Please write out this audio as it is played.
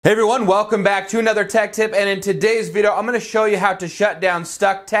Hey everyone, welcome back to another tech tip, and in today's video I'm going to show you how to shut down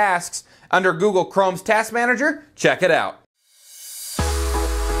stuck tasks under Google Chrome's Task Manager. Check it out.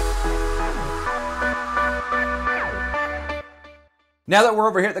 Now that we're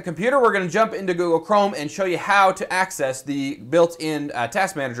over here at the computer, we're going to jump into Google Chrome and show you how to access the built-in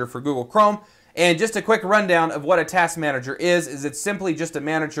Task Manager for Google Chrome. And just a quick rundown of what a Task Manager is it's simply just a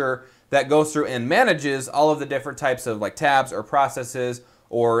manager that goes through and manages all of the different types of tabs or processes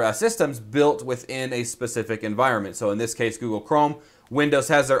or systems built within a specific environment. So in this case, Google Chrome, Windows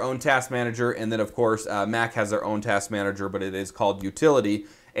has their own task manager, and then of course Mac has their own task manager, but it is called Utility,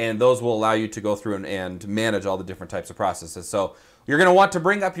 and those will allow you to go through and manage all the different types of processes. So you're going to want to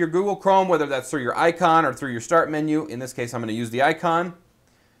bring up your Google Chrome, whether that's through your icon or through your start menu. In this case, I'm going to use the icon,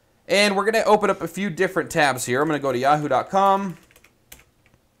 and we're going to open up a few different tabs here. I'm going to go to yahoo.com.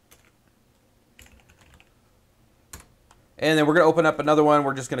 And then we're going to open up another one.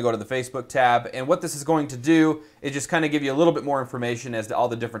 We're just going to go to the Facebook tab. And what this is going to do is just kind of give you a little bit more information as to all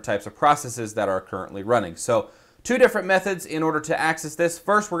the different types of processes that are currently running. So two different methods in order to access this.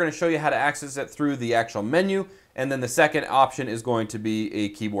 First, we're going to show you how to access it through the actual menu. And then the second option is going to be a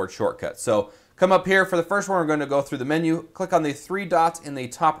keyboard shortcut. So come up here. For the first one, we're going to go through the menu. Click on the three dots in the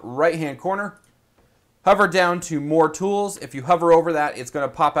top right-hand corner. Hover down to More Tools. If you hover over that, it's going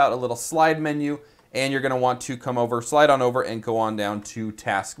to pop out a little slide menu. And you're going to want to come over, slide on over, and go on down to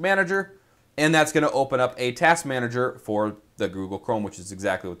Task Manager. And that's going to open up a Task Manager for the Google Chrome, which is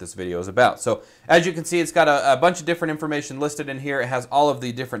exactly what this video is about. So as you can see, it's got a bunch of different information listed in here. It has all of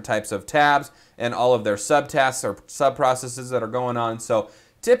the different types of tabs and all of their subtasks or sub-processes that are going on. So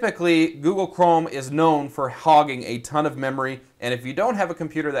typically, Google Chrome is known for hogging a ton of memory. And if you don't have a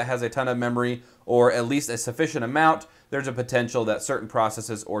computer that has a ton of memory, or at least a sufficient amount, there's a potential that certain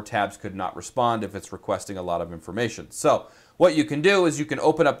processes or tabs could not respond if it's requesting a lot of information. So what you can do is you can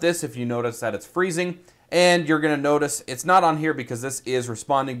open up this if you notice that it's freezing, and you're going to notice it's not on here because this is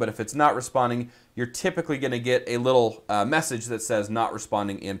responding, but if it's not responding, you're typically going to get a little message that says not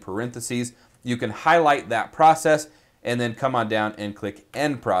responding in parentheses. You can highlight that process and then come on down and click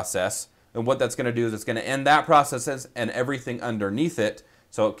End Process. And what that's going to do is it's going to end that process and everything underneath it.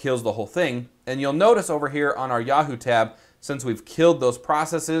 So it kills the whole thing. And you'll notice over here on our Yahoo tab, since we've killed those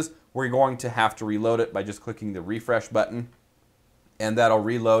processes, we're going to have to reload it by just clicking the refresh button. And that'll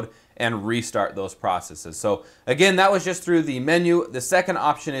reload and restart those processes. So again, that was just through the menu. The second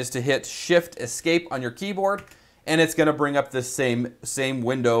option is to hit Shift Escape on your keyboard, and it's going to bring up the same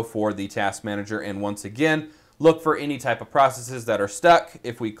window for the Task Manager. And once again, look for any type of processes that are stuck.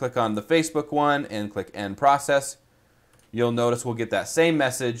 If we click on the Facebook one and click End Process, you'll notice we'll get that same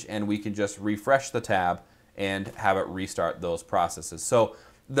message, and we can just refresh the tab and have it restart those processes. So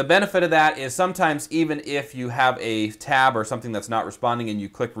the benefit of that is sometimes even if you have a tab or something that's not responding and you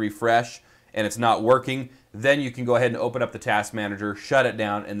click refresh and it's not working, then you can go ahead and open up the Task Manager, shut it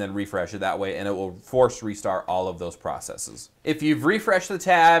down, and then refresh it that way, and it will force restart all of those processes. If you've refreshed the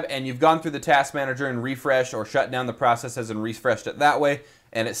tab and you've gone through the Task Manager and refreshed or shut down the processes and refreshed it that way,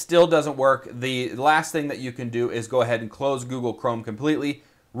 and it still doesn't work, the last thing that you can do is go ahead and close Google Chrome completely,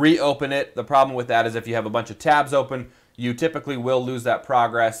 reopen it. The problem with that is if you have a bunch of tabs open, you typically will lose that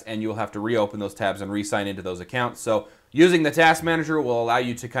progress, and you'll have to reopen those tabs and re-sign into those accounts. So using the Task Manager will allow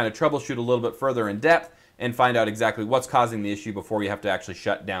you to kind of troubleshoot a little bit further in depth and find out exactly what's causing the issue before you have to actually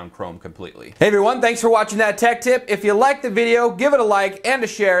shut down Chrome completely. Hey everyone, thanks for watching that tech tip. If you liked the video, give it a like and a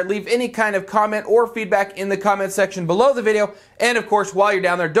share. Leave any kind of comment or feedback in the comment section below the video. And of course, while you're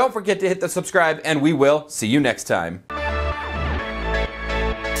down there, don't forget to hit the subscribe, and we will see you next time.